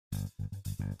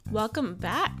Welcome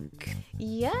back.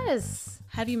 Yes.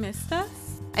 Have you missed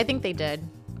us? I think they did.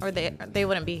 Or they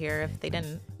wouldn't be here if they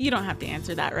didn't. You don't have to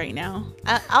answer that right now.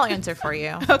 I'll answer for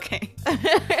you. Okay.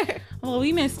 Well,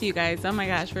 we missed you guys. Oh my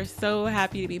gosh, we're so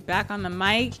happy to be back on the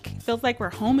mic. Feels like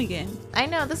we're home again. I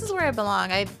know, this is where I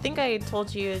belong. I think I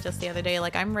told you just the other day,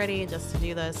 like, I'm ready just to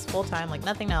do this full time, like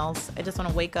nothing else. I just want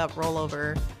to wake up, roll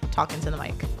over, talk into the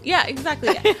mic. Yeah,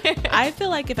 exactly. I feel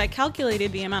like if I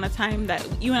calculated the amount of time that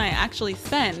you and I actually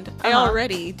spend, I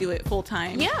already do it full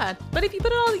time. Yeah. But if you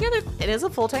put it all together, It is a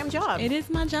full-time job. it is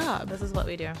my job. This is what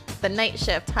we do. The night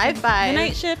shift. High five. The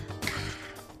night shift.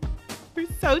 We're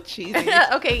so cheesy.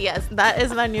 Okay, yes, that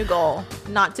is my new goal.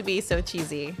 Not to be so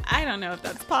cheesy. I don't know if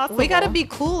that's possible. We gotta be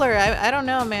cooler. I don't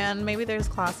know, man. Maybe there's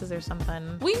classes or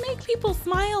something. We make people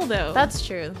smile though. That's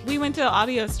true. We went to an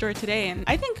audio store today and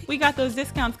I think we got those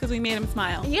discounts because we made them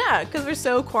smile. Yeah, because we're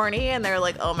so corny and they're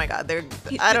like, oh my God,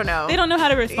 I don't know. They don't know how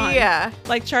to respond. Yeah.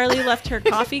 Like Charlie left her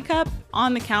coffee cup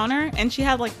on the counter and she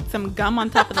had like some gum on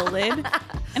top of the lid.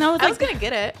 And I was like, gonna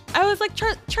get it. I was like,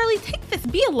 Charlie, take this,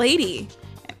 be a lady.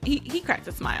 He cracked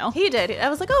a smile. He did. I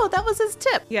was like, oh, that was his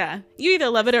tip. Yeah. You either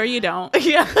love it or you don't.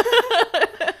 Yeah.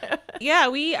 Yeah,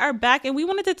 we are back and we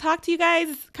wanted to talk to you guys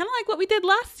kind of like what we did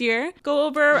last year. Go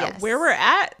over where we're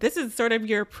at. This is sort of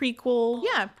your prequel.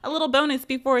 Yeah. A little bonus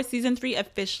before season 3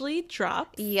 officially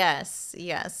drops. Yes.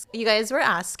 You guys were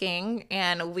asking,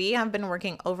 and we have been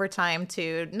working overtime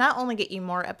to not only get you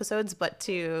more episodes, but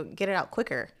to get it out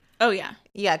quicker. Oh, yeah.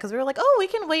 Yeah, because we were like, oh, we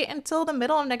can wait until the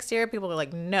middle of next year. People were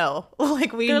like, no.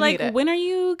 Like, we They're need like, it. when are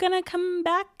you going to come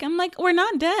back? I'm like, we're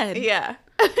not dead. Yeah.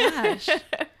 Gosh.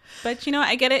 But, you know,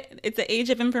 I get it. It's the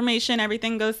age of information.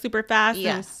 Everything goes super fast.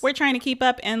 Yes. And we're trying to keep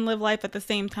up and live life at the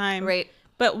same time. Right.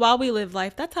 But while we live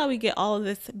life, that's how we get all of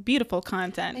this beautiful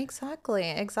content.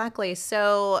 Exactly.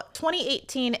 So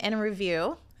 2018 in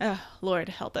review. Oh, Lord,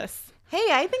 help us. Hey,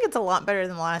 I think it's a lot better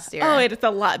than last year. Oh, it's a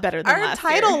lot better than Our last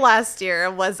year. title last year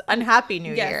was Unhappy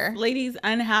New Yes, Year. Ladies,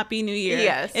 Unhappy New Year.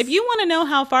 Yes. If you want to know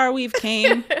how far we've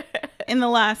came in the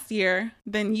last year,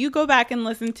 then you go back and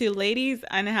listen to Ladies,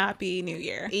 Unhappy New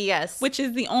Year. Yes. Which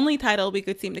is the only title we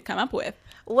could seem to come up with.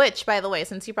 Which, by the way,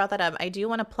 since you brought that up, I do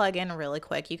want to plug in really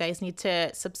quick. You guys need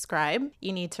to subscribe.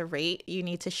 You need to rate. You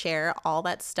need to share all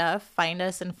that stuff. Find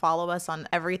us and follow us on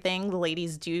everything. The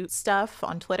Ladies Do Stuff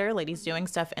on Twitter. Ladies Doing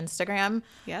Stuff Instagram.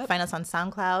 Yep. Find us on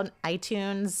SoundCloud,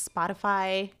 iTunes,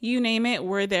 Spotify. You name it,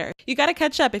 we're there. You got to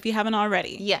catch up if you haven't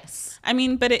already. Yes. I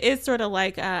mean, but it is sort of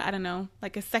like, I don't know,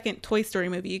 like a second Toy Story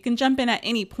movie. You can jump in at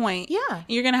any point. Yeah.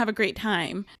 You're going to have a great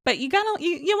time. But you want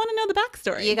to know the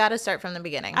backstory. You got to start from the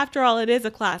beginning. After all, it is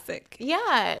a classic.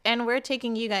 Yeah. And we're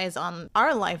taking you guys on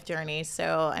our life journey.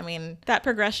 So, I mean, That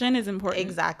progression is important.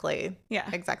 exactly. Yeah.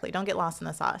 Exactly. Don't get lost in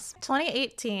the sauce.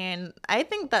 2018, I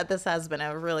think that this has been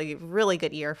a really, really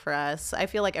good year for us. I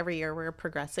feel like every year we're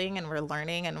progressing and we're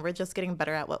learning and we're just getting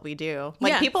better at what we do.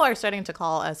 Like, Yeah. people are starting to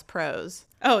call us pros.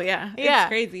 Oh, yeah. Yeah. It's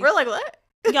crazy. We're like, what?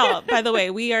 Y'all, by the way,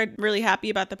 we are really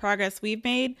happy about the progress we've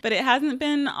made, but it hasn't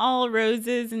been all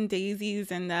roses and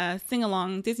daisies and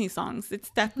sing-along Disney songs.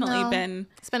 It's definitely No. been,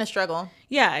 It's been a struggle.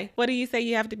 yeah. What do you say?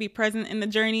 You have to be present in the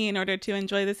journey in order to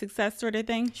enjoy the success sort of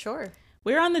thing? Sure.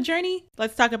 We're on the journey.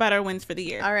 Let's talk about our wins for the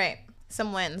year. All right.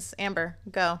 Some wins. Amber,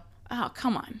 go. Oh,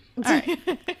 come on. All right.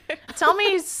 Tell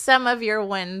me some of your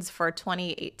wins for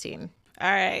 2018. All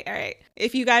right.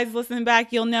 If you guys listen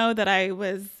back, you'll know that I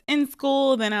was in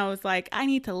school. Then I was like, I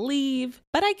need to leave.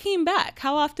 But I came back.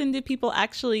 How often do people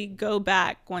actually go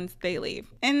back once they leave?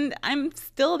 And I'm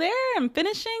still there. I'm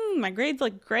finishing. My grades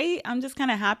look great. I'm just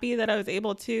kind of happy that I was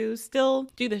able to still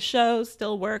do the show,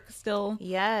 still work, still.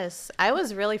 Yes. I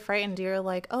was really frightened. You're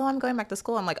like, oh, I'm going back to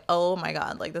school. I'm like, oh my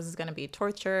God, like this is going to be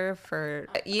torture for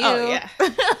you. Oh, yeah.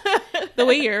 The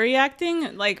way you're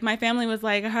reacting, like my family was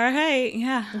like, all right,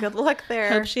 yeah. Good luck there.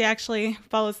 Hope she actually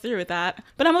follows through with that.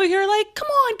 But I'm over here like, come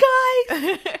on,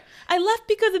 guys. I left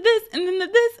because of this and then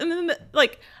this and then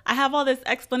like I have all this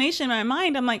explanation in my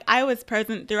mind. I'm like, I was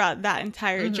present throughout that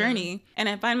entire journey. And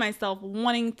I find myself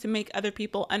wanting to make other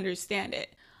people understand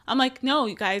it. I'm like, no,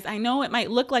 you guys, I know it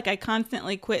might look like I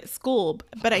constantly quit school,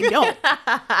 but I don't.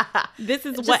 This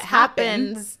is what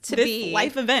happens to this be.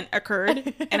 life event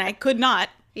occurred and I could not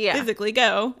physically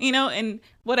go, you know, and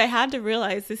what I had to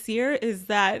realize this year is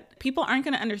that people aren't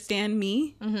going to understand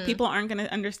me. People aren't going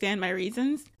to understand my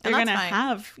reasons. They're going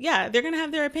to they're going to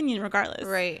have their opinion regardless.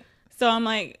 Right. So I'm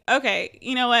like, okay,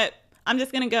 you know what? I'm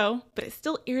just going to go, but it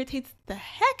still irritates the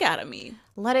heck out of me.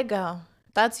 Let it go.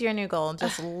 That's your new goal.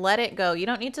 Just let it go. You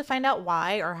don't need to find out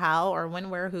why or how or when,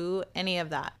 where, who, any of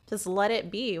that. Just let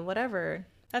it be, whatever.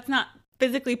 That's not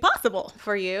physically possible.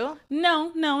 For you?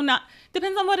 No, not.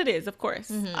 Depends on what it is, of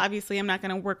course. Obviously, I'm not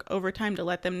going to work overtime to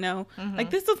let them know,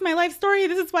 like, this was my life story.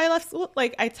 This is why I left school.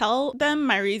 Like, I tell them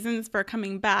my reasons for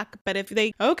coming back. But if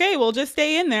they, okay, we'll just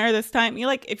stay in there this time. You're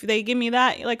like, if they give me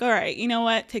that, you're like, all right, you know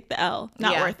what? Take the L.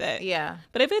 Not worth it. Yeah.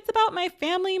 But if it's about my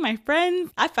family, my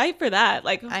friends, I fight for that.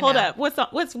 Like, hold up. What's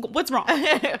wrong?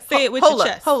 Say it with your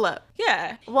chest. Hold up.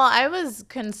 Yeah. Well, I was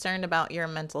concerned about your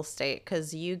mental state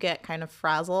because you get kind of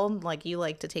frazzled. Like, you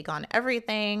like to take on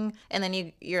everything. And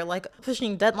then you're like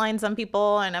pushing deadlines on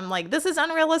people. And I'm like, this is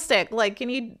unrealistic. Like, can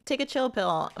you take a chill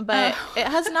pill? But it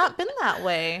has not been that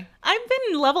way. I've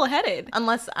been level-headed.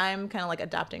 Unless I'm kind of like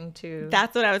adapting to.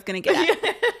 That's what I was going to get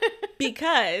at.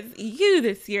 Because you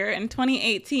this year in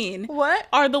 2018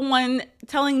 are the one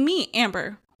telling me,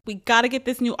 Amber, we got to get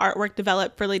this new artwork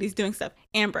developed for Ladies Doing Stuff.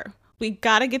 Amber, we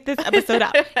got to get this episode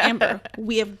out. Amber,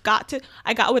 we have got to.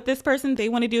 I got with this person. They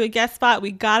want to do a guest spot.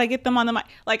 We got to get them on the mic.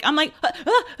 Like, I'm like,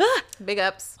 Big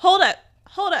ups. Hold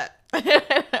up.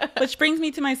 Which brings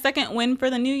me to my second win for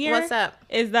the new year. What's up?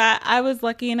 Is that I was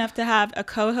lucky enough to have a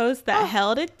co-host that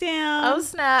held it down. Oh,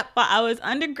 snap. While I was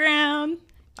underground.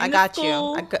 I got you.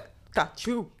 I got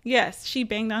you. Yes, she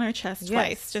banged on her chest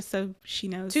twice, just so she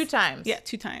knows. 2 times. Yeah,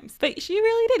 2 times. But she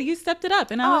really did. You stepped it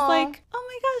up. And I was like, oh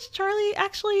my gosh, Charlie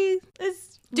actually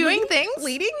is doing things.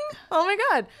 Leading. Oh my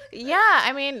God. Yeah,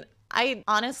 I mean, I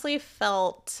honestly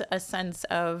felt a sense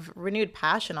of renewed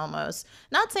passion almost.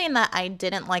 Not saying that I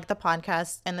didn't like the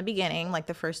podcast in the beginning, like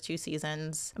the first 2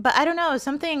 seasons, but I don't know,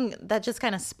 something that just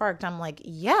kind of sparked. I'm like,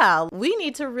 yeah, we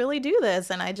need to really do this.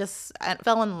 And I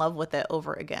fell in love with it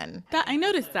over again. I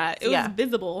noticed that. It was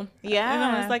visible.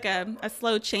 Yeah. It was like a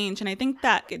slow change. And I think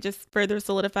that it just further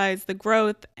solidifies the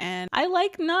growth. And I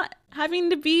like not having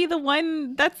to be the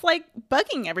one that's like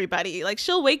bugging everybody. Like,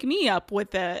 she'll wake me up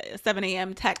with a 7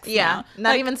 a.m. text. Yeah.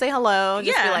 Not even say hello.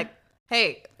 Just be like,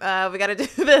 hey, we got to do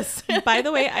this. By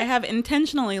the way, I have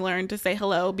intentionally learned to say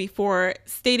hello before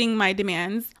stating my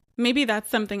demands. Maybe that's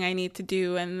something I need to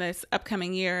do in this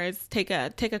upcoming year is take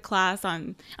a class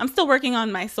on, I'm still working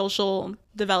on my social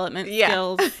development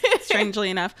skills, strangely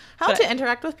enough. How to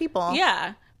interact with people.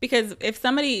 Yeah. Because if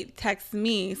somebody texts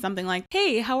me something like,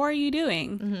 hey, how are you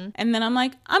doing? And then I'm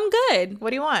like, I'm good. What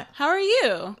do you want? How are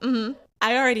you?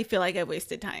 I already feel like I've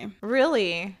wasted time.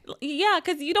 Really? Yeah,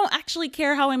 because you don't actually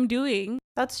care how I'm doing.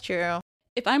 That's true.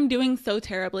 If I'm doing so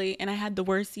terribly and I had the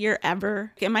worst year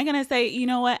ever, am I going to say, you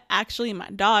know what? Actually, my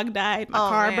dog died. My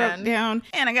car broke down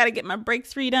and I got to get my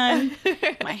brakes redone.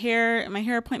 my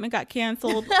hair appointment got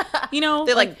canceled. You know,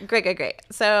 they're like, great.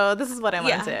 So this is what I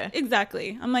want to.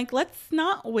 Exactly. I'm like, let's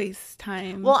not waste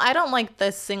time. Well, I don't like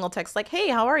this single text like, hey,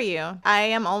 how are you? I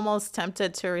am almost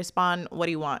tempted to respond, what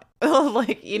do you want?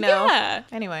 Like, you know. Yeah.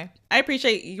 Anyway. I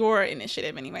appreciate your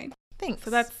initiative anyway. Thanks.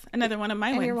 So that's another one of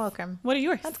my wins. You're welcome. What are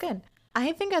yours? That's good.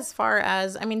 I think as far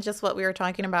as, I mean, just what we were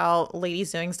talking about,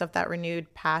 Ladies Doing Stuff, that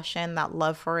renewed passion, that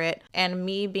love for it, and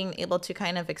me being able to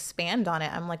kind of expand on it.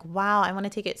 I'm like, wow, I want to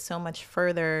take it so much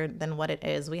further than what it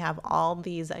is. We have all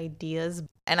these ideas,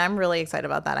 and I'm really excited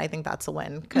about that. I think that's a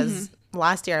win because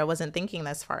last year I wasn't thinking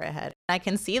this far ahead. I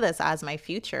can see this as my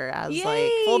future, as like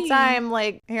full time,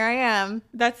 like here I am.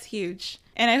 That's huge.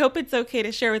 And I hope it's okay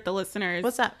to share with the listeners.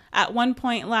 What's that? At one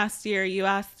point last year, you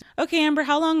asked, okay, Amber,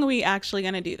 how long are we actually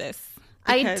going to do this?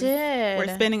 Because I did.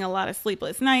 We're spending a lot of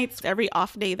sleepless nights. Every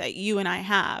off day that you and I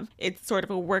have, it's sort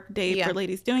of a work day for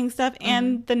Ladies Doing Stuff,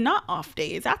 and the not off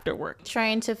days after work.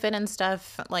 Trying to fit in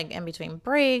stuff like in between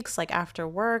breaks, like after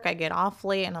work, I get off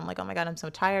late and I'm like, oh my God, I'm so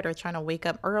tired, or trying to wake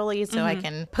up early so I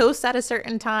can post at a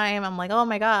certain time. I'm like, oh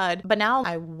my God. But now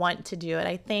I want to do it.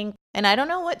 I think. And I don't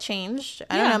know what changed.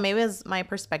 I don't know. Maybe it was my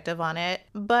perspective on it.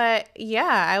 But yeah,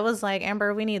 I was like,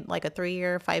 Amber, we need like a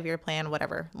 3-year, 5-year plan,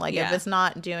 whatever. Like if it's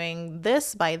not doing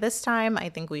this by this time, I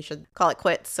think we should call it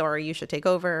quits, or you should take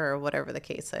over, or whatever the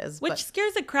case is. Which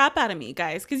scares the crap out of me,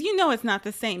 guys, because you know it's not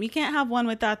the same. You can't have one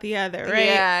without the other, right?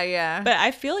 Yeah. But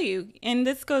I feel you. And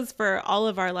this goes for all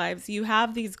of our lives. You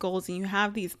have these goals and you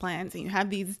have these plans and you have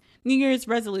these New Year's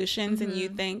resolutions and you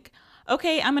think,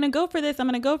 okay, I'm going to go for this. I'm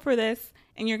going to go for this.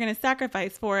 And you're going to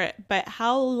sacrifice for it. But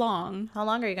how long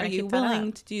are you going to keep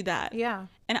willing to do that? Yeah.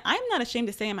 And I'm not ashamed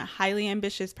to say I'm a highly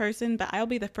ambitious person, but I'll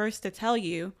be the first to tell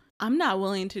you I'm not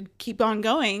willing to keep on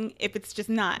going if it's just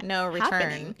not return.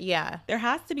 Happening. Yeah. There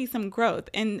has to be some growth.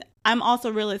 And I'm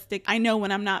also realistic. I know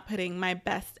when I'm not putting my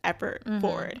best effort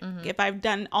forward. If I've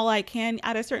done all I can,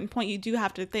 at a certain point, you do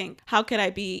have to think, how could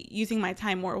I be using my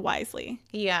time more wisely?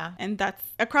 Yeah. And that's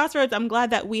a crossroads I'm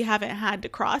glad that we haven't had to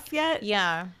cross yet.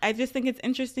 Yeah. I just think it's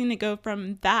interesting to go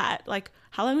from that, like,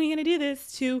 how long are we going to do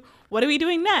this, to what are we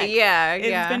doing next? Yeah.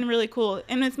 It's been really cool.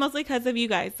 And it's mostly because of you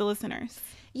guys, the listeners.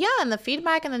 Yeah, and the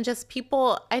feedback, and then just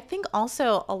people, I think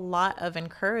also a lot of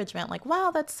encouragement, like,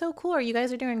 wow, that's so cool, or you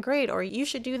guys are doing great, or you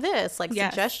should do this, like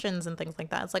Yes. suggestions and things like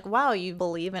that. It's like, wow, you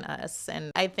believe in us.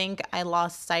 And I think I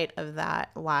lost sight of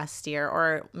that last year,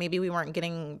 or maybe we weren't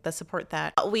getting the support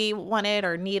that we wanted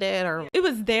or needed, or It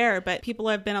was there, but people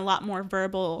have been a lot more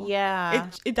verbal. Yeah.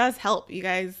 It does help, you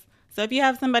guys. So if you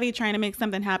have somebody trying to make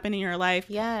something happen in your life,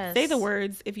 Yes. say the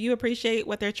words. If you appreciate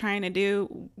what they're trying to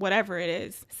do, whatever it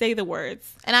is, say the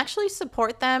words. and actually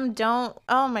support them. Don't,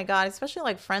 oh my God, especially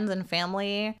like friends and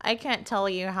family. I can't tell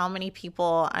you how many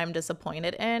people I'm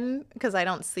disappointed in because I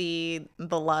don't see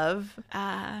the love.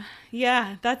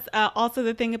 Yeah, that's also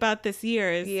the thing about this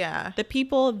year is Yeah. the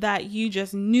people that you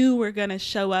just knew were going to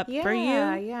show up for you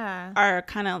Yeah. are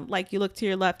kind of like you look to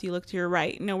your left, you look to your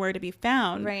right, nowhere to be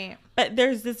found. Right. But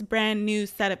there's this brand new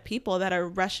set of people that are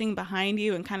rushing behind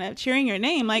you and kind of cheering your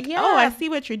name like, Yeah. oh, I see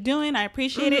what you're doing. I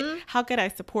appreciate it. How could I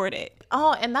support it?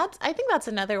 Oh, and I think that's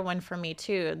another one for me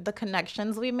too. The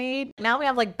connections we made. Now we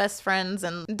have like best friends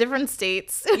in different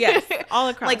states. Yes, all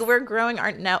across. Like we're growing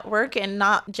our network and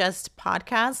not just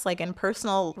podcasts, like in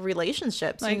personal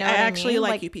relationships. Like, you know I what actually mean?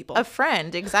 like you people. A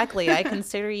friend, exactly. I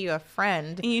consider you a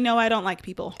friend. And you know I don't like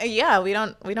people. Yeah, we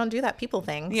don't do that people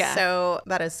thing. Yeah. So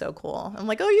that is so cool. I'm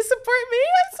like, oh, you support me?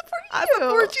 I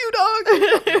support you.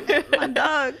 dog. My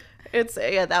dog.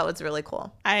 That was really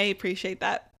cool. I appreciate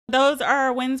that. Those are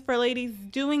our wins for ladies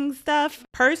doing stuff.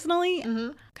 Personally,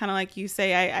 kind of like you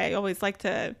say, I always like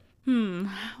to,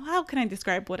 how can I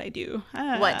describe what I do?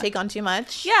 What, take on too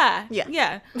much? Yeah.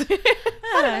 Yeah.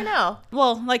 How do I know?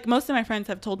 Well, like most of my friends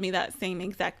have told me that same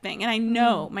exact thing. And I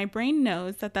know, my brain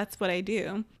knows that that's what I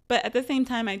do. But at the same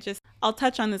time, I'll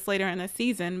touch on this later in the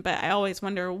season, but I always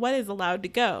wonder what is allowed to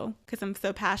go because I'm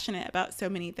so passionate about so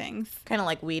many things. Kind of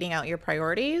like weeding out your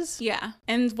priorities. Yeah.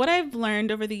 And what I've learned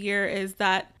over the year is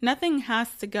that nothing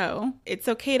has to go. It's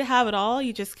okay to have it all.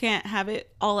 You just can't have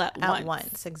it all at once. At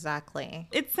once, exactly.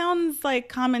 It sounds like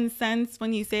common sense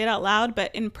when you say it out loud,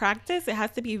 but in practice, it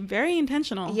has to be very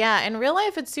intentional. Yeah, in real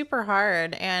life, it's super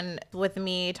hard. And with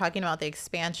me talking about the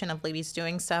expansion of ladies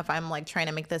doing stuff, I'm like trying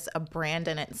to make this a brand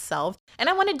in itself. And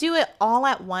I want to do it all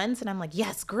at once. And I'm like,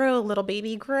 yes, grow, little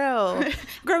baby, grow.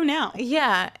 Grow now.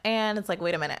 Yeah. And it's like,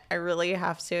 wait a minute. I really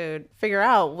have to figure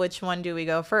out which one do we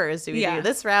go first. Do we do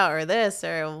this route or this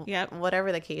or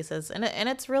whatever the case is. And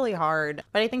it's really hard.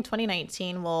 But I think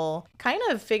 2019 will kind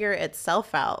of figure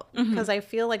itself out because I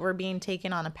feel like we're being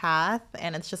taken on a path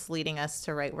and it's just leading us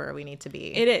to right where we need to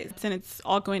be. It is. And it's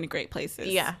all going to great places.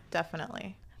 Yeah,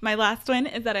 definitely. My last one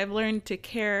is that I've learned to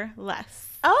care less.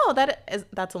 Oh,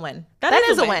 that's a win. That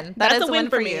is a win. That is is a win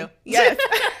for you. Yes.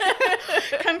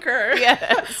 Concur.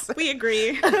 Yes. We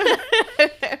agree.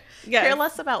 Yes. Care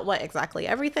less about what exactly?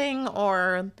 Everything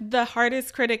or? The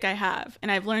hardest critic I have.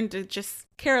 And I've learned to just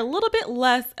care a little bit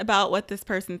less about what this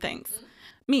person thinks.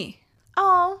 Me.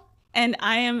 Oh. And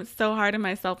I am so hard on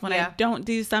myself when I don't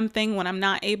do something, when I'm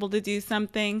not able to do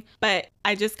something. But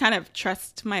I just kind of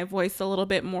trust my voice a little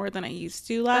bit more than I used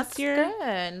to last year. That's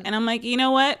good. And I'm like, you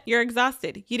know what? You're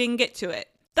exhausted. You didn't get to it.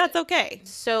 That's okay.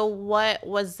 So what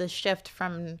was the shift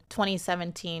from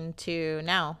 2017 to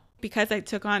now? Because I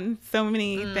took on so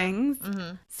many things,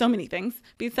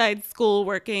 besides school,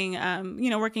 working,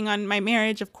 working on my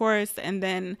marriage, of course, and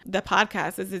then the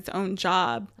podcast is its own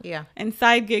job. Yeah. And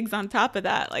side gigs on top of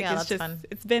that. Like, it's just, fun.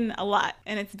 It's been a lot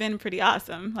and it's been pretty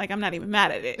awesome. Like, I'm not even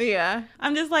mad at it. Yeah.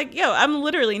 I'm just like, I'm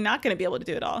literally not going to be able to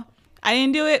do it all. I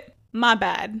didn't do it. My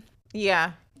bad.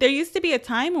 Yeah. There used to be a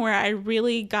time where I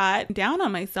really got down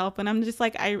on myself and I'm just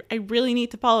like, I really need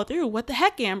to follow through. What the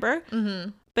heck, Amber?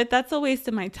 But that's a waste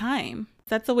of my time.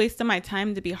 That's a waste of my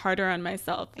time to be harder on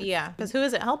myself. Yeah, because who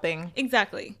is it helping?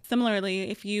 Exactly. Similarly,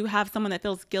 if you have someone that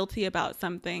feels guilty about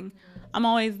something, I'm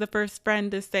always the first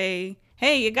friend to say,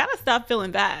 hey, you got to stop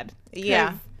feeling bad.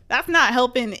 Yeah. That's not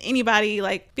helping anybody.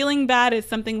 Like, feeling bad is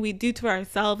something we do to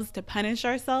ourselves to punish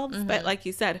ourselves. But like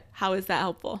you said, how is that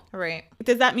helpful? Right.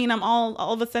 Does that mean I'm all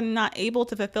of a sudden not able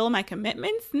to fulfill my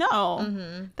commitments?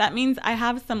 No. That means I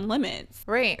have some limits.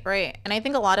 Right. And I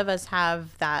think a lot of us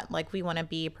have that, like, we want to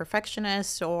be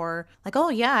perfectionists or like, oh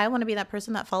yeah, I want to be that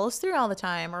person that follows through all the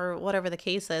time or whatever the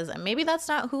case is. And maybe that's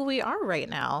not who we are right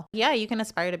now. Yeah, you can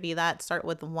aspire to be that. Start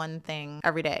with one thing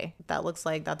every day. That looks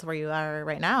like that's where you are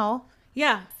right now.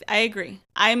 Yeah, I agree.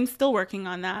 I'm still working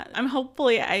on that.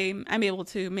 Hopefully I'm able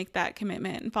to make that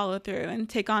commitment and follow through and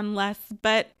take on less,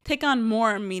 but take on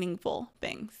more meaningful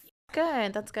things.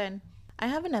 Good. That's good. I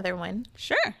have another one.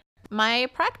 Sure. My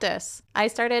practice. I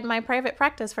started my private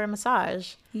practice for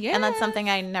massage. Yeah. And that's something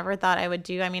I never thought I would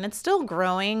do. I mean, it's still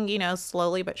growing,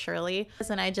 slowly but surely.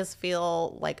 And I just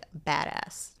feel like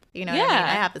badass. You know what I mean?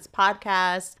 I have this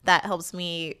podcast that helps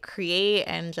me create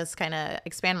and just kind of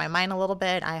expand my mind a little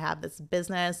bit. I have this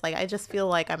business. Like, I just feel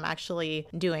like I'm actually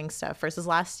doing stuff versus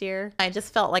last year. I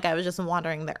just felt like I was just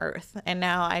wandering the earth. And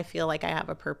now I feel like I have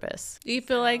a purpose. Do you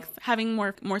feel like having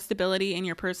more stability in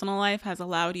your personal life has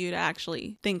allowed you to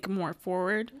actually think more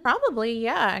forward? Probably,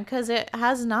 yeah, because it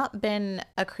has not been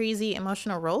a crazy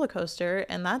emotional roller coaster,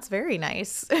 and that's very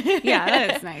nice. Yeah,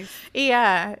 that is nice.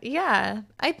 Yeah,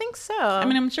 I think so. I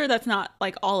mean, I'm sure that's not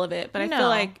like all of it, but I feel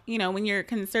like, you know, when you're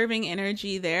conserving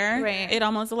energy there, it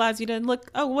almost allows you to look,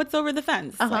 oh, what's over the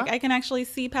fence? Like, I can actually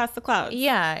see past the clouds.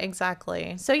 Yeah,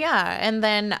 exactly. So yeah, and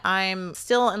then I'm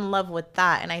still in love with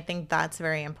that, and I think that's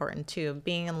very important too,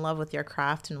 being in love with your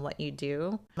craft and what you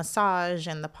do. Massage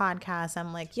and the podcast,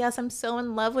 I'm like, yes, I'm so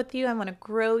in love with you. I want to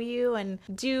grow you and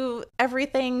do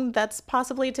everything that's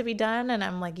possibly to be done, and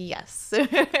I'm like, yes.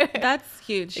 That's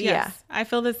huge. Yes. Yeah. I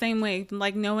feel the same way.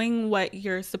 Like, knowing what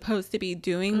you're supposed to be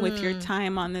doing with your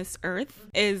time on this earth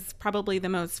is probably the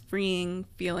most freeing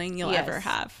feeling you'll ever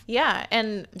have. Yeah,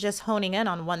 and just honing in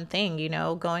on one thing, you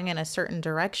know, going in a certain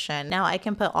direction. Now I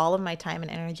can put all of my time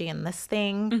and energy in this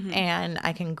thing, and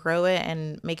I can grow it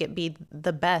and make it be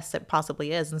the best it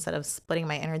possibly is, instead of splitting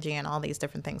my energy in all these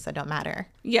different things that don't matter.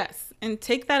 Yes. And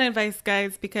take that advice,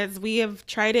 guys, because we have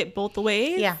tried it both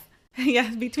ways. Yeah.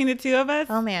 Yeah, between the two of us.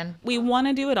 Oh, man. We want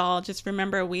to do it all. Just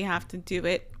remember, we have to do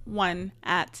it one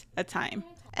at a time.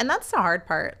 And that's the hard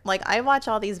part. Like, I watch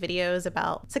all these videos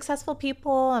about successful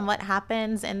people and what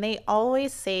happens, and they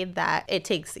always say that it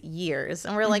takes years.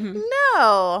 And we're like,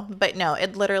 no. But no,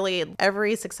 it literally,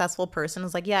 every successful person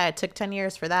is like, yeah, it took 10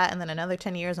 years for that, and then another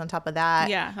 10 years on top of that.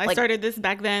 Yeah, I started this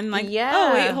back then. Like, yeah.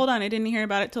 Oh, wait, hold on. I didn't hear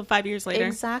about it till 5 years later.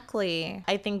 Exactly.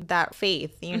 I think that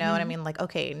faith, you know what I mean? Like,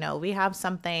 okay, no, we have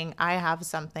something. I have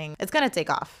something. It's going to take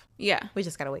off. Yeah. We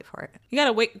just got to wait for it. You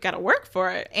gotta work for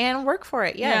it. And work for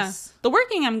it, yes. Yeah. The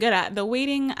working I'm good at. The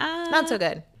waiting, not so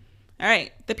good. All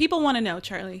right. The people want to know,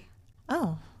 Charlie.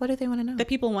 Oh, what do they want to know? The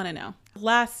people want to know.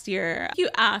 Last year, you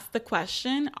asked the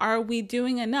question, are we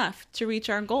doing enough to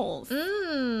reach our goals?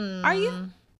 Are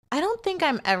you? I don't think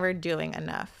I'm ever doing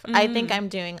enough. I think I'm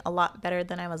doing a lot better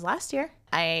than I was last year.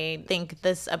 I think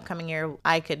this upcoming year,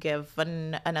 I could give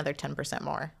another 10%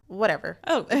 more. Whatever.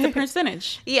 Oh, it's a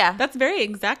percentage. Yeah. That's very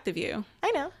exact of you.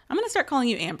 I know. I'm going to start calling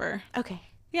you Aamber. Okay.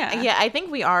 Yeah. Yeah, I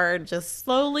think we are just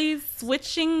slowly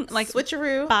switching, like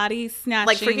switcheroo. Body snatching.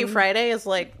 Like Freaky Friday is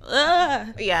like,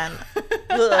 yeah.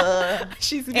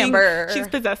 She's Aamber. She's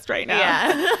possessed right now.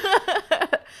 Yeah.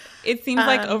 It seems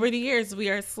like over the years, we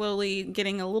are slowly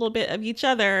getting a little bit of each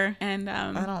other. And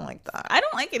I don't like that. I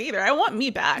don't like it either. I want me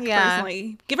back,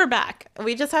 personally. Give her back.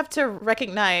 We just have to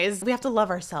recognize we have to love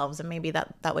ourselves, and maybe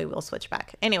that way we'll switch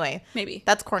back. Anyway. Maybe.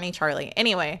 That's corny Charlie.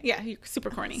 Anyway. Yeah, you're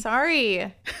super corny.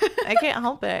 Sorry. I can't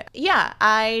help it. Yeah,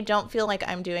 I don't feel like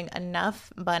I'm doing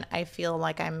enough, but I feel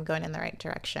like I'm going in the right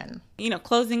direction. You know,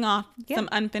 closing off some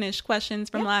unfinished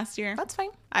questions from last year. That's fine.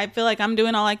 I feel like I'm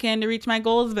doing all I can to reach my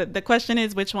goals, but the question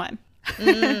is, which one?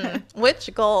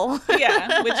 Which goal?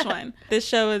 Yeah, which one? This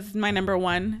show is my number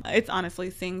one. It's honestly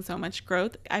seeing so much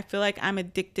growth. I feel like I'm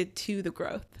addicted to the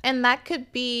growth. And that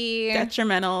could be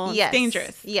detrimental,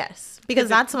 dangerous. Yes. Because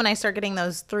that's when I start getting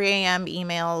those 3 a.m.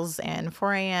 emails and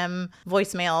 4 a.m.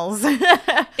 voicemails.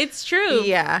 It's true.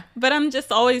 Yeah. But I'm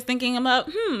just always thinking about,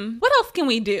 what else can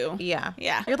we do? Yeah.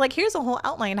 Yeah. You're like, here's a whole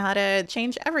outline how to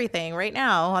change everything right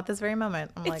now at this very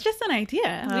moment. It's just an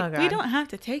idea. We don't have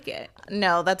to take it.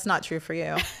 No, that's not true for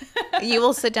you. You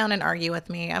will sit down and argue with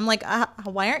me. I'm like,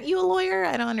 why aren't you a lawyer?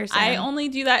 I don't understand. I only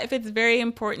do that if it's very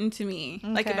important to me.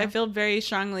 Okay. Like if I feel very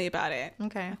strongly about it.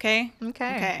 Okay. Okay?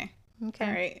 Okay. Okay. Okay.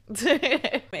 All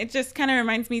right. It just kind of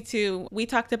reminds me too, we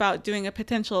talked about doing a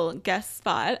potential guest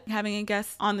spot, having a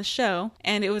guest on the show,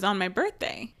 and it was on my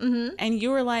birthday. And you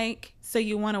were like, so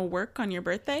you want to work on your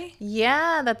birthday?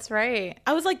 Yeah, that's right.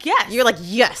 I was like, yes. You're like,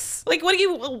 yes. Like, what do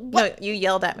you... No, you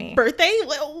yelled at me. Birthday?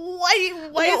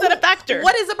 Why is that a factor?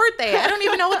 What is a birthday? I don't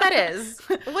even know what that is.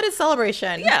 What is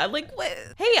celebration? Yeah, like what?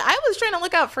 Hey, I was trying to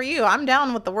look out for you. I'm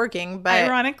down with the working, but...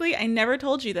 Ironically, I never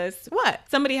told you this. What?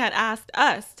 Somebody had asked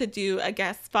us to do a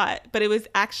guest spot, but it was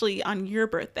actually on your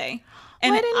birthday.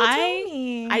 And why didn't you tell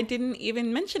me? I didn't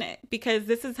even mention it because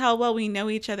this is how well we know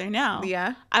each other now.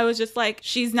 Yeah. I was just like,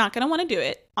 she's not going to want to do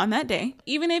it on that day.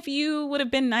 Even if you would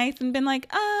have been nice and been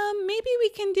like, maybe we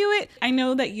can do it. I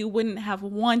know that you wouldn't have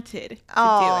wanted to do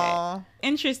it.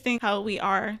 Interesting how we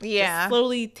are just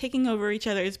slowly taking over each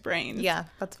other's brains. Yeah,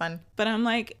 that's fun. But I'm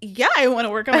like, yeah, I want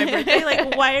to work on my birthday.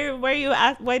 Like,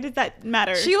 why does that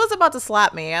matter? She was about to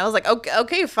slap me. I was like,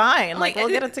 okay, fine. Like, we'll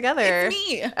get it together. It's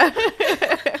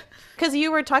me. Because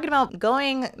you were talking about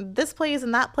going this place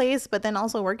and that place, but then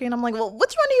also working. I'm like, well,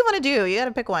 which one do you want to do? You got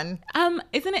to pick one.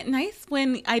 Isn't it nice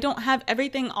when I don't have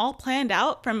everything all planned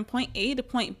out from point A to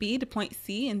point B to point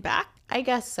C and back? I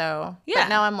guess so. Yeah. But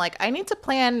now I'm like, I need to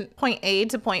plan point A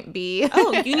to point B.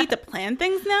 Oh, you need to plan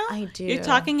things now? I do. You're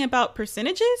talking about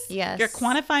percentages? Yes. You're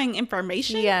quantifying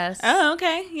information? Yes. Oh,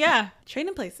 okay. Yeah.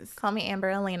 Trading places. Call me Amber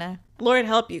Elena. Lord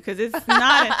help you, because it's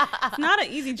not an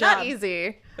easy job. Not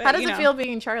easy. But, How does it feel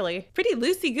being Charlie? Pretty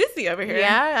loosey-goosey over here.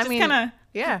 Yeah, I mean, kind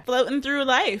yeah. of floating through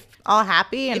life. All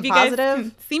happy and if you positive. guys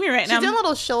can see me right now. She's doing a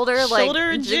little shoulder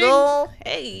jig. jiggle.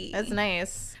 Hey. That's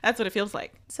nice. That's what it feels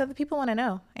like. So the people want to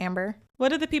know, Amber. What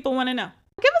do the people want to know?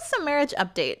 Give us some marriage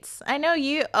updates. I know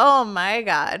you, oh my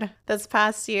God, this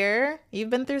past year, you've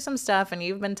been through some stuff and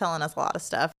you've been telling us a lot of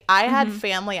stuff. I had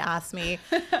family ask me,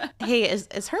 hey,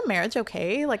 is her marriage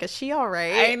okay? Like, is she all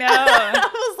right? I know. I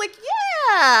was like,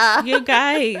 yeah. You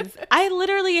guys, I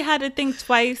literally had to think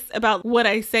twice about what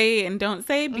I say and don't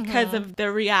say because of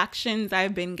the reactions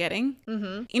I've been getting.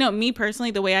 You know, me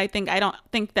personally, the way I think, I don't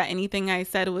think that anything I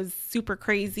said was super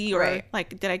crazy or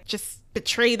like, did I just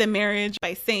betray the marriage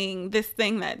by saying this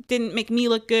thing that didn't make me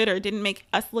look good or didn't make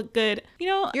us look good? You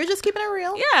know, You're just keeping it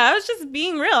real. yeah, I was just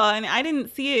being real and I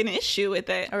didn't see an issue with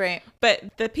it. All right.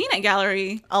 But the peanut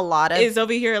gallery A lot of is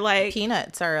over here like,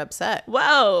 peanuts are upset.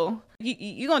 whoa,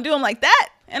 you gonna do them like that?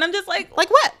 And I'm just like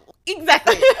what?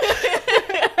 exactly.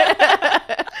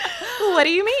 What do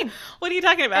you mean? What are you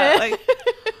talking about? Like,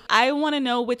 I want to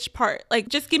know which part. Like,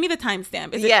 just give me the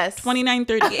timestamp. Is it Yes.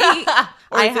 29:38?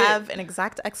 Or I is it- have an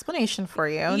exact explanation for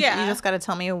you. Yeah. You just got to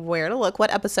tell me where to look.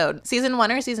 What episode? Season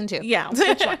 1 or season 2? Yeah.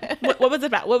 Which one? What was it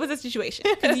about? What was the situation?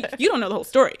 Because you don't know the whole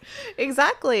story.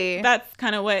 Exactly. That's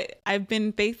kind of what I've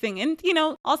been facing. And, you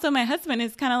know, also my husband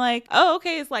is kind of like, oh,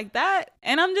 okay, it's like that.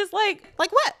 And I'm just like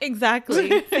what? Exactly.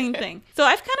 Same thing. So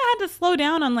I've kind of had to slow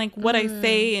down on like what I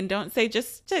say and don't say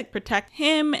just to protect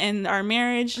him and our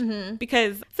marriage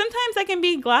because sometimes I can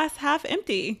be glass half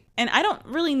empty. And I don't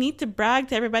really need to brag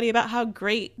to everybody about how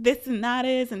great this and that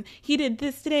is. And he did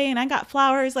this today and I got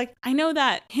flowers. Like, I know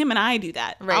that him and I do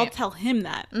that. Right. I'll tell him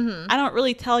that. I don't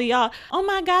really tell y'all, oh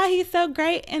my God, he's so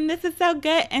great. And this is so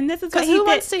good. And this is what Because he who did.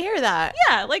 wants to hear that?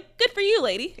 Yeah, like, good for you,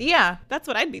 lady. Yeah. That's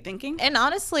what I'd be thinking. And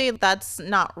honestly, that's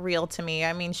not real to me.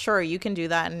 I mean, sure, you can do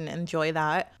that and enjoy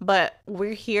that. But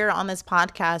we're here on this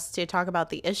podcast to talk about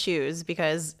the issues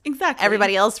because Exactly.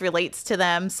 everybody else relates to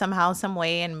them somehow, some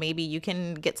way, and maybe you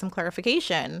can get some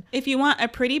clarification. If you want a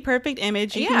pretty perfect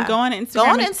image, you Yeah. can go on Instagram. Go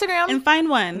on Instagram. and find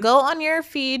one. Go on your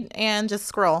feed and just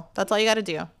scroll. That's all you got to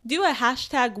do. Do a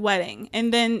hashtag wedding,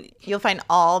 and then You'll find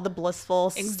all the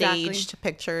blissful Exactly. staged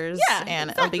pictures Yeah, and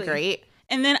it'll be exactly. great.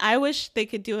 And then I wish they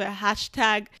could do a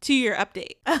hashtag to your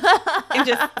update and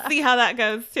just see how that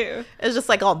goes too. It's just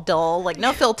like all dull, like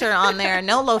no filter on there,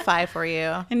 no lo-fi for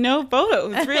you. And no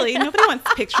photos, really. Nobody wants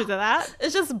pictures of that.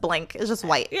 It's just blank. It's just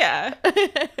white. Yeah.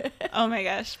 Oh my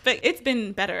gosh. But it's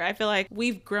been better. I feel like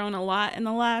we've grown a lot in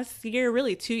the last year,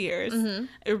 really 2 years.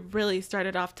 It really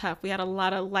started off tough. We had a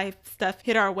lot of life stuff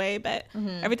hit our way, but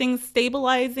everything's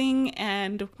stabilizing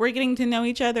and we're getting to know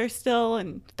each other still.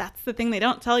 And that's the thing they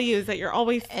don't tell you is that you're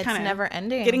always It's kind of never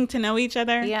ending. getting to know each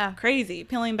other. Yeah. Crazy.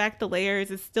 Peeling back the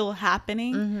layers is still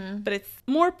happening, but it's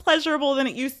more pleasurable than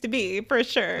it used to be for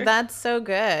sure. That's so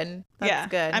good. That's yeah,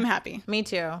 good. I'm happy. Me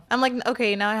too. I'm like,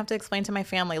 okay, now I have to explain to my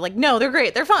family. Like, no, they're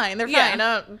great. They're fine. They're Yeah.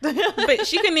 fine. But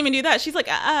she couldn't even do that. She's like,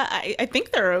 I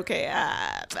think they're okay.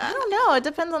 I don't know. It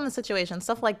depends on the situation.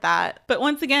 Stuff like that. But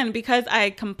once again, because I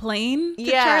complain to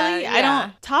Yeah, Charlie, I yeah.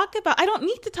 don't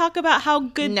need to talk about how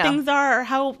good No. things are or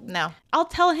how No. I'll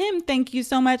tell him, thank you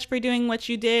so much for doing what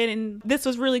you did. And this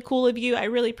was really cool of you. I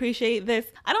really appreciate this.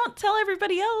 I don't tell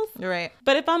everybody else. Right.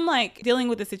 But if I'm like dealing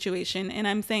with a situation and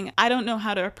I'm saying, I don't know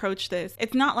how to approach this,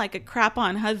 it's not like a crap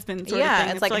on husband sort of Yeah,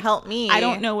 thing. it's like, help me. I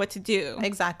don't know what to do.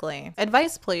 Exactly.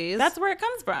 Advice, please. That's where it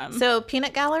comes from. So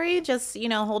peanut gallery, just,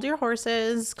 hold your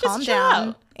horses, calm chill down,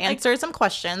 out. answer some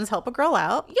questions, help a girl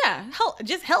out. yeah,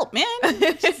 just help, man.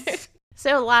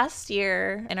 So last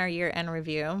year in our year-end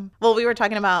review, well, we were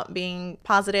talking about being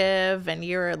positive and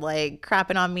you were like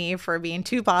crapping on me for being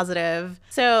too positive.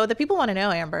 So the people want to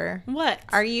know, Amber, What?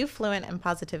 are you fluent in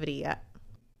positivity yet?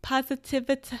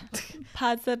 Positivity.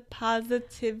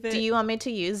 Do you want me to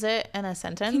use it in a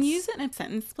sentence? Can you use it in a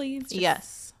sentence, please? Just-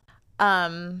 Yes.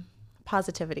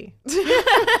 Positivity.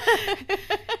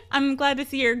 I'm glad to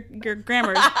see your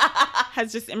grammar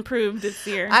has just improved this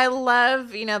year. I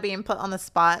love, being put on the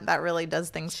spot. That really does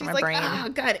things for She's my like, brain. oh,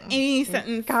 God, any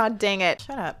sentence. God dang it.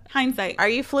 Shut up. Hindsight. Are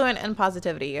you fluent in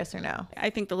positivity? Yes or no? I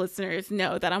think the listeners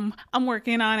know that I'm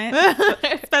working on it,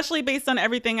 especially based on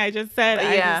everything I just said.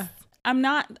 Yeah. I'm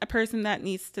not a person that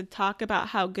needs to talk about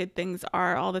how good things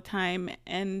are all the time.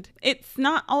 And it's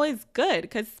not always good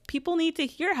because people need to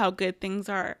hear how good things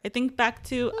are. I think back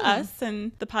to us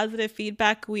and the positive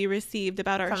feedback we received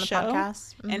about our From the show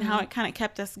podcast. and how it kind of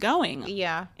kept us going.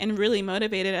 Yeah. And really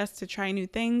motivated us to try new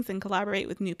things and collaborate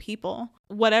with new people.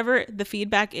 Whatever the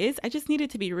feedback is, I just need it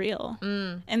to be real.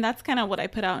 And that's kind of what I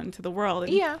put out into the world.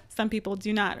 And some people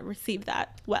do not receive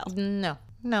that well.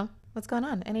 No. What's going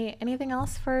on? Anything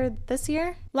else for this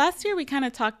year? Last year, we kind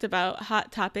of talked about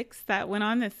hot topics that went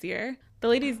on this year. The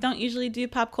ladies don't usually do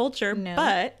pop culture,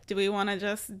 but do we want to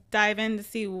just dive in to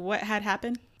see what had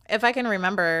happened? If I can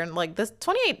remember, like, this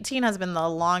 2018 has been the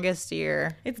longest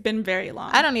year. It's been very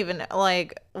long. I don't even,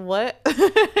 like, what?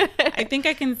 I think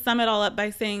I can sum it all up by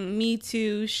saying me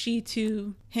too, she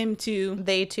too, him too.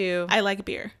 They too. I like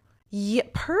beer. Yeah,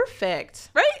 perfect.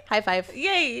 Right? High five.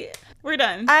 Yay. We're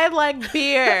done. I like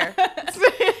beer.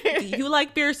 Do you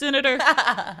like beer, Senator?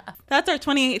 That's our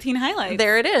 2018 highlight.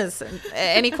 There it is.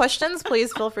 Any questions,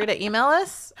 please feel free to email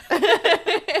us.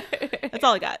 That's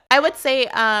all I got. I would say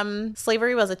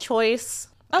slavery was a choice.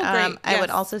 Oh, great. I would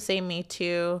also say Me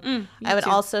Too. I would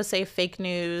also say fake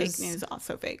news. Fake news,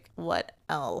 also fake. What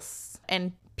else?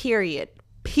 And period.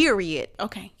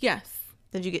 Okay. Yes.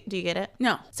 Do you get it?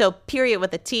 No. So period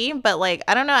with a T, but like,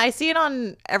 I don't know. I see it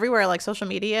on everywhere, like social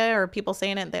media or people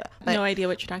saying it. No idea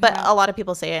what you're talking about. But a lot of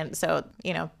people say it. So,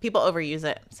 you know, people overuse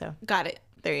it. So got it.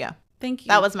 There you go. Thank you.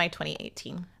 That was my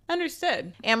 2018.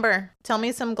 Understood. Aamber, tell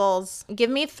me some goals. Give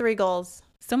me 3 goals.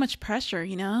 So much pressure,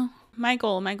 you know? My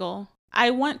goal. I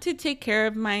want to take care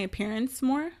of my appearance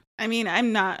more. I mean,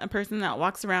 I'm not a person that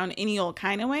walks around any old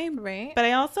kind of way. Right. But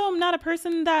I also am not a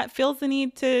person that feels the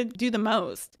need to do the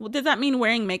most. Well, does that mean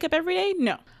wearing makeup every day?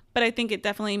 No. But I think it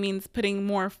definitely means putting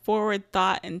more forward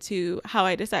thought into how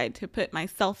I decide to put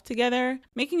myself together,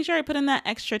 making sure I put in that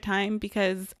extra time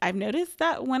because I've noticed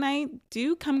that when I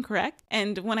do come correct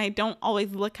and when I don't always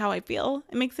look how I feel,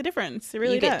 it makes a difference. It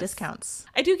really does. You get discounts.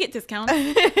 I do get discounts.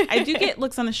 I do get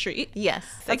looks on the street. Yes.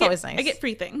 That's always nice. I get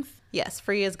free things. Yes,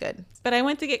 free is good. But I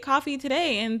went to get coffee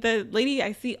today and the lady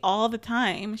I see all the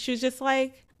time, she was just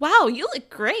like, wow, you look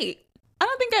great. I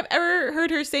don't think I've ever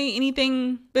heard her say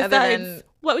anything besides,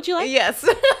 what would you like? Yes.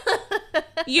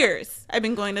 Years. I've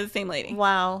been going to the same lady.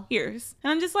 Wow. Years.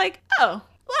 And I'm just like, oh,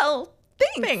 well,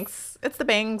 thanks. It's the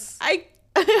bangs. I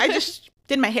just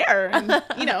did my hair and,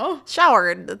 you know.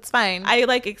 Showered. That's fine. I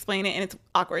like explain it and it's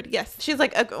awkward. Yes. She's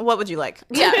like, what would you like?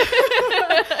 Yeah.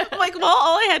 I'm like, well,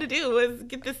 all I had to do was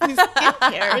get this new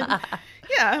skincare.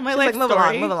 Yeah, my life like,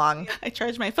 move along. I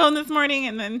charged my phone this morning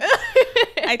and then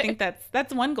I think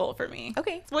that's one goal for me.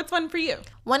 Okay. So what's one for you?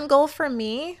 One goal for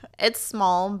me, it's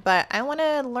small, but I want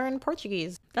to learn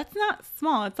Portuguese. That's not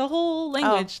small. It's a whole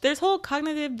language. There's whole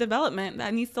cognitive development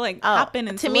that needs to happen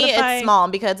and to solidify. me, it's small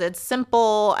because it's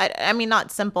simple. I mean,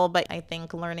 not simple, but I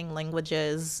think learning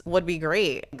languages would be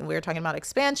great. We were talking about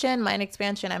expansion, mind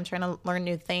expansion. I'm trying to learn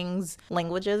new things.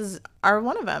 Languages are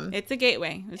one of them. It's a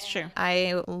gateway. It's true.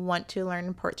 I want to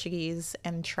learn Portuguese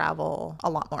and travel a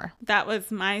lot more. That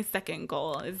was my second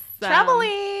goal is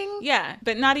traveling. Yeah,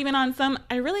 but not even on some,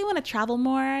 I really want to travel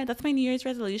more. That's my New Year's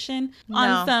resolution. No.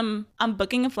 On some, I'm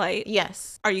booking a flight.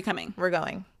 Yes. Are you coming? We're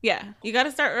going. Yeah. You got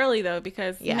to start early though,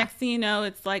 because next thing you know,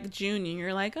 it's like June and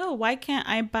you're like, oh, why can't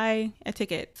I buy a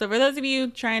ticket? So for those of you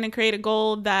trying to create a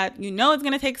goal that you know is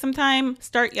going to take some time,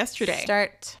 start yesterday.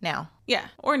 Start now. Yeah.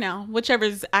 Or now, whichever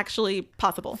is actually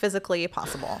possible. Physically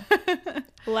possible.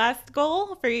 Last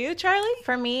goal for you, Charlie?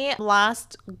 For me,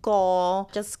 last goal,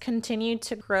 just continue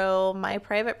to grow my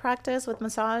private practice with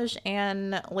massage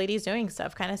and ladies doing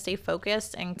stuff. Kind of stay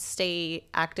focused and stay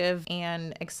active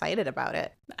and excited about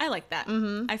it. I like that.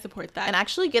 I support that. And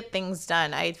actually get things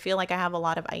done. I feel like I have a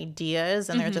lot of ideas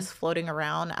and they're just floating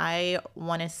around. I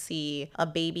want to see a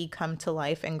baby come to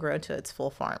life and grow to its full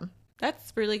form.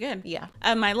 That's really good. Yeah.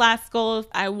 My last goal,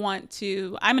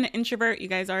 I'm an introvert. You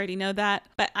guys already know that.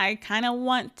 But I kind of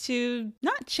want to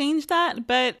not change that,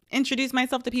 but introduce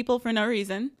myself to people for no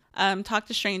reason. Talk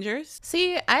to strangers.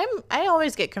 See, I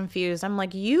always get confused. I'm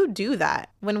like, you do that.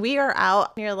 When we are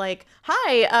out, you're like,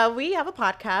 hi, we have a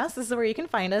podcast. This is where you can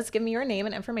find us. Give me your name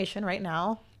and information right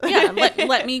now. Yeah,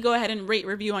 let me go ahead and rate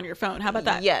review on your phone. How about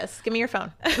that? Yes, give me your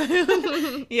phone.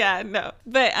 Yeah, no.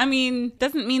 But I mean,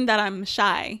 doesn't mean that I'm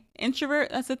shy. Introvert,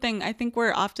 that's the thing. I think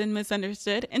we're often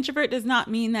misunderstood. Introvert does not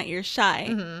mean that you're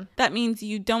shy. That means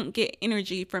you don't get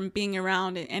energy from being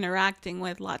around and interacting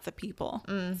with lots of people.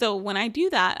 So when I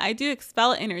do that, I do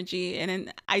expel energy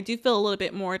and I do feel a little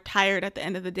bit more tired at the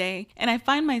end of the day. And I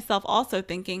find myself also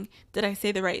thinking, did I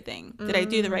say the right thing? Did I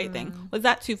do the right thing? Was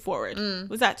that too forward?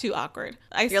 Was that too awkward?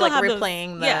 You're like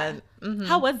replaying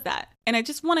How was that? And I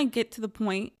just want to get to the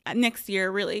point next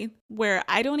year, really, where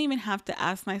I don't even have to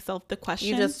ask myself the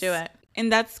questions. You just do it.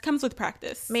 And that comes with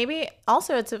practice. Maybe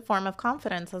also it's a form of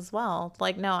confidence as well.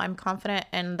 Like, no, I'm confident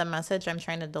in the message I'm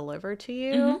trying to deliver to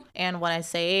you and what I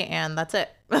say, and that's it.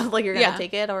 Like, you're going to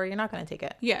take it or you're not going to take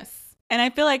it. Yes. And I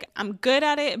feel like I'm good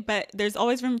at it, but there's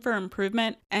always room for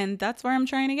improvement. And that's where I'm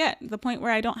trying to get, the point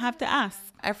where I don't have to ask.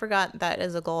 I forgot that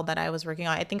is a goal that I was working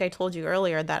on. I think I told you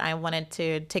earlier that I wanted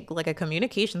to take like a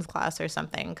communications class or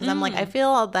something. Because I'm like, I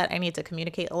feel that I need to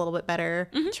communicate a little bit better.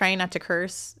 Trying not to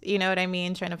curse. You know what I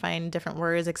mean? Trying to find different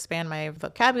words, expand my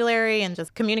vocabulary, and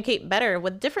just communicate better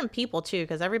with different people too.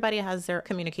 Because everybody has their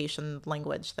communication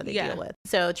language that they deal with.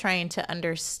 So trying to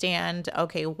understand,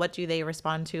 okay, what do they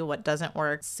respond to? What doesn't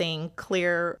work? Saying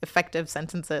clear, effective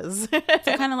sentences.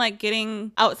 So kind of like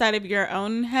getting outside of your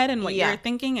own head and what you're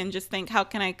thinking, and just think, how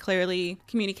can I clearly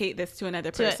communicate this to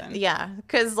another person?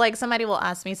 Because like somebody will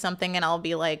ask me something and I'll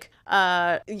be like,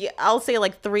 I'll say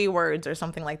like 3 words or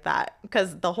something like that,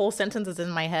 because the whole sentence is in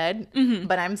my head,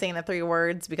 but I'm saying the 3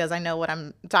 words because I know what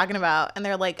I'm talking about. And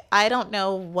they're like, I don't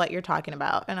know what you're talking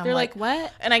about. And they're like,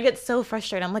 what? And I get so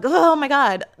frustrated. I'm like, oh my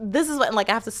God, this is what, and like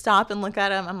I have to stop and look at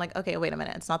them. I'm like, okay, wait a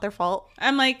minute. It's not their fault.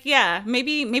 I'm like, yeah,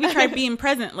 maybe try being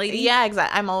present, lady. Yeah,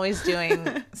 exactly. I'm always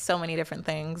doing so many different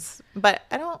things, but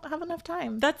I don't have enough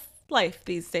time. That's life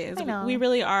these days. I know. We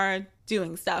really are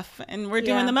doing stuff, and we're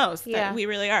doing the most. Yeah. We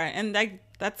really are. And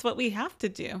that's what we have to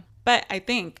do. But I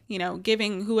think,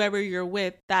 giving whoever you're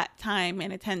with that time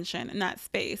and attention and that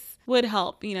space would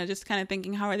help, just kind of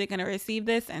thinking, how are they going to receive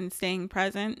this, and staying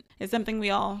present is something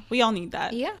we all need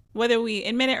that. Yeah. Whether we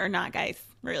admit it or not, guys,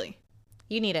 really.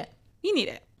 You need it. You need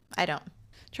it. I don't.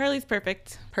 Charlie's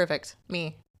perfect. Perfect.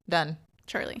 Me. Done.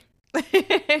 Charlie.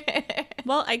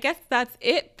 Well, I guess that's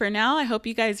it for now. I hope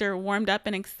you guys are warmed up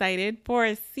and excited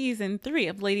for season 3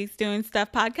 of Ladies Doing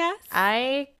Stuff podcast.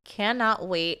 I cannot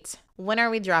wait. When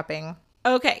are we dropping?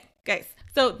 Okay, guys.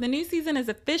 So the new season is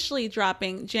officially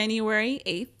dropping January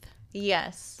 8th.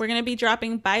 Yes. We're going to be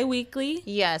dropping bi-weekly.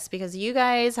 Yes, because you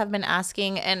guys have been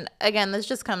asking. And again, this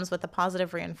just comes with the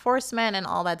positive reinforcement and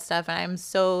all that stuff. And I'm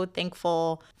so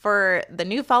thankful for the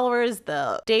new followers,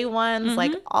 the day ones,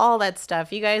 like all that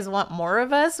stuff. You guys want more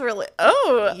of us? We're like,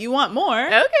 oh, you want more?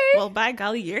 Okay. Well, by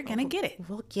golly, you're going to get it.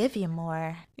 We'll give you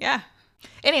more. Yeah.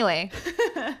 Anyway,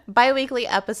 bi-weekly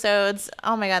episodes.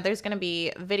 Oh my God, there's going to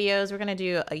be videos. We're going to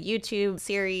do a YouTube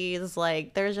series.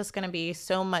 Like, there's just going to be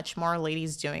so much more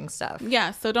ladies doing stuff. Yeah,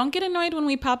 so don't get annoyed when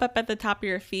we pop up at the top of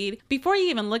your feed. Before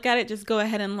you even look at it, just go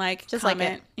ahead and just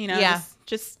comment. Like it.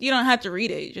 Just you don't have to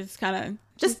read it. You just kind of...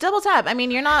 Just double tap. I mean,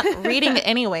 you're not reading it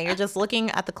anyway. You're just looking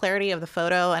at the clarity of the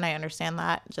photo, and I understand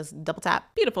that. Just double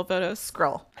tap. Beautiful photos.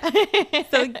 Scroll.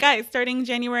 So, guys, starting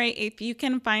January 8th, you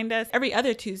can find us every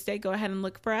other Tuesday. Go ahead and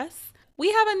look for us.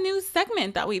 We have a new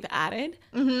segment that we've added.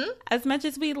 As much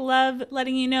as we love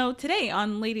letting you know today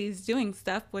on Ladies Doing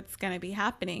Stuff what's going to be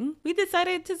happening, we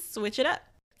decided to switch it up.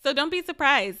 So don't be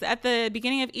surprised. At the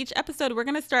beginning of each episode, we're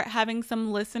going to start having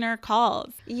some listener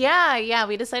calls. Yeah.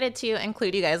 We decided to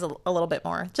include you guys a little bit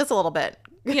more. Just a little bit.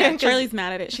 Yeah, Charlie's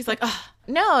mad at it. She's like, oh.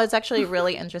 No, it's actually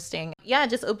really interesting. Yeah,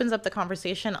 it just opens up the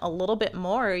conversation a little bit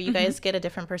more. You guys get a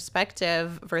different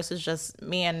perspective versus just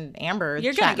me and Amber.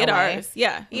 You're going to get ours.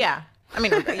 Yeah. Yeah. I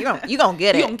mean, you're gonna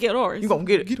get it. You're going to get ours. You're going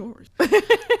to get ours.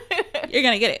 You're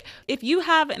going to get it. If you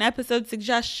have an episode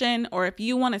suggestion, or if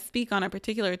you want to speak on a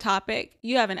particular topic,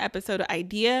 you have an episode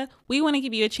idea, we want to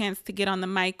give you a chance to get on the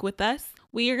mic with us.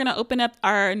 We are going to open up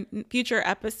our future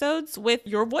episodes with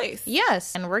your voice.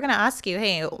 Yes. And we're going to ask you,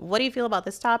 hey, what do you feel about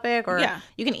this topic? Or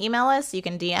you can email us, you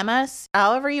can DM us,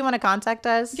 however you want to contact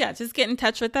us. Yeah, just get in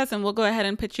touch with us and we'll go ahead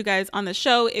and put you guys on the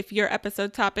show if your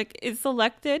episode topic is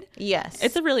selected. Yes.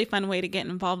 It's a really fun way to get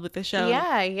involved with the show.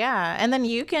 Yeah. And then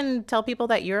you can tell people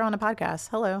that you're on a podcast.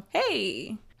 Hello.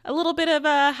 Hey. A little bit of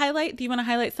a highlight. Do you want to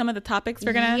highlight some of the topics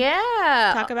we're going to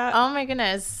talk about? Oh my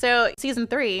goodness. So season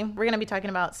 3, we're going to be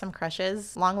talking about some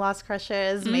crushes, long lost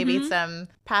crushes, maybe some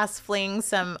past flings,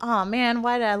 some, oh man,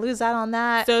 why did I lose out on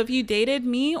that? So if you dated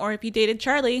me or if you dated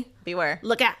Charlie, beware.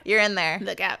 Look out. You're in there.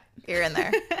 Look out. You're in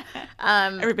there.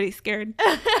 Everybody's scared.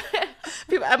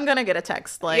 I'm going to get a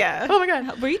text like, oh my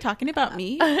God. Were you talking about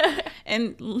me?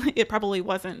 And it probably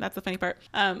wasn't. That's the funny part.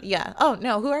 Yeah. Oh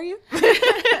no, who are you?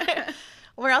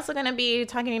 We're also going to be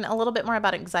talking a little bit more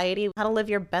about anxiety, how to live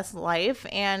your best life,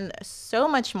 and so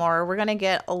much more. We're going to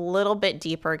get a little bit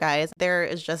deeper, guys. There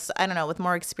is just, I don't know, with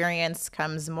more experience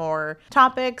comes more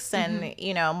topics and,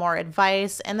 you know, more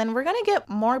advice. And then we're going to get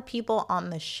more people on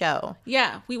the show.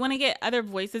 Yeah, we want to get other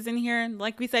voices in here.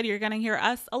 Like we said, you're going to hear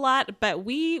us a lot, but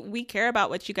we care about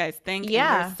what you guys think.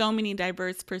 Yeah. And there's so many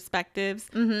diverse perspectives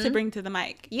to bring to the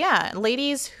mic. Yeah,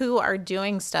 ladies who are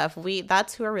doing stuff,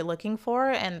 that's who we're looking for,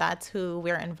 and that's who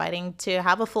we're inviting to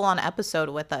have a full-on episode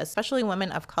with us, especially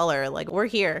women of color. Like, we're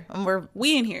here, and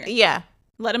we in here. Yeah.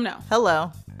 Let them know.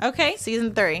 Hello. Okay.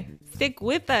 Season 3. Stick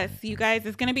with us, you guys.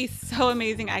 It's going to be so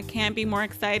amazing. I can't be more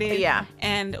excited. Yeah.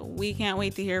 And we can't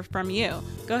wait to hear from you.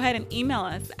 Go ahead and email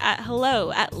us at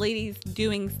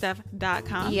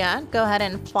hello@ladiesdoingstuff.com. Yeah. Go ahead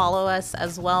and follow us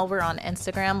as well. We're on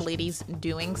Instagram, Ladies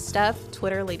Doing Stuff,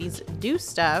 Twitter, Ladies Do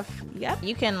Stuff. Yep.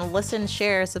 You can listen,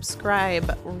 share,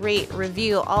 subscribe, rate,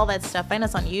 review, all that stuff. Find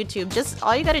us on YouTube. Just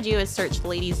all you got to do is search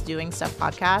Ladies Doing Stuff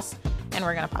podcast, and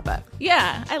we're going to pop up.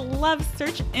 Yeah, I love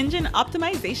search engine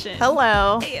optimization.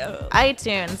 Hello. Ayo.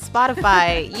 iTunes,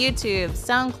 Spotify, YouTube,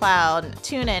 SoundCloud,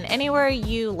 TuneIn, anywhere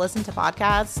you listen to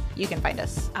podcasts, you can find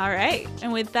us. All right.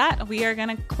 And with that, we are going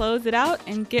to close it out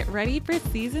and get ready for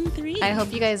season 3. I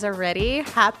hope you guys are ready.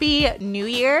 Happy New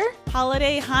Year.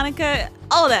 Holiday, Hanukkah,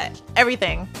 all that.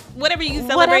 Everything. Whatever you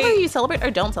celebrate. Whatever you celebrate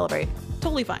or don't celebrate.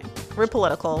 Totally fine. We're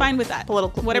political. Fine with that.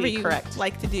 Political. Whatever you correct.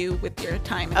 like to do with your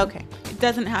time. Okay. It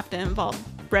doesn't have to involve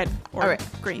red or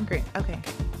green. Green. Okay.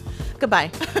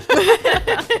 Goodbye.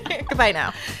 Goodbye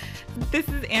now. This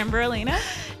is Amber Elena.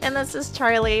 And this is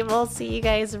Charlie. We'll see you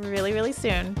guys really, really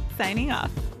soon. Signing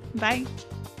off. Bye.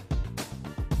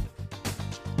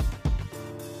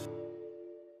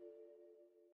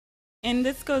 And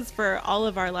this goes for all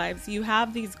of our lives. You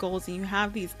have these goals and you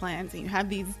have these plans and you have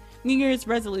these New Year's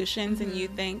resolutions and you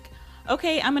think,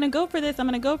 okay, I'm going to go for this. I'm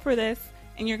going to go for this.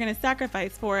 And you're going to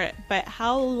sacrifice for it. But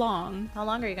how long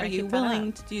are you going to keep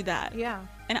willing to do that? Yeah.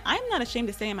 And I'm not ashamed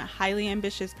to say I'm a highly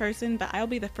ambitious person, but I'll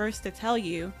be the first to tell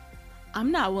you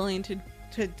I'm not willing to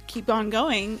keep on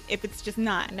going if it's just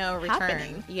not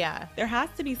happening. Yeah. There has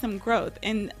to be some growth.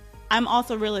 And I'm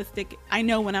also realistic. I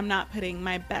know when I'm not putting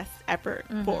my best effort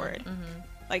forward.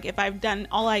 Like if I've done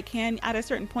all I can, at a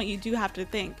certain point you do have to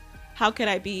think, how could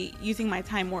I be using my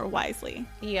time more wisely?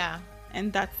 Yeah.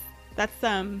 And that's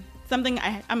something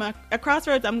I'm a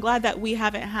crossroads I'm glad that we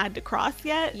haven't had to cross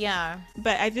yet. Yeah.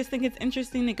 But I just think it's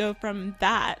interesting to go from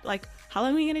that, like, how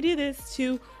long are we going to do this,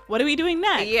 to what are we doing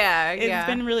next? Yeah. It's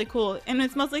been really cool. And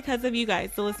it's mostly because of you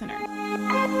guys, the listeners.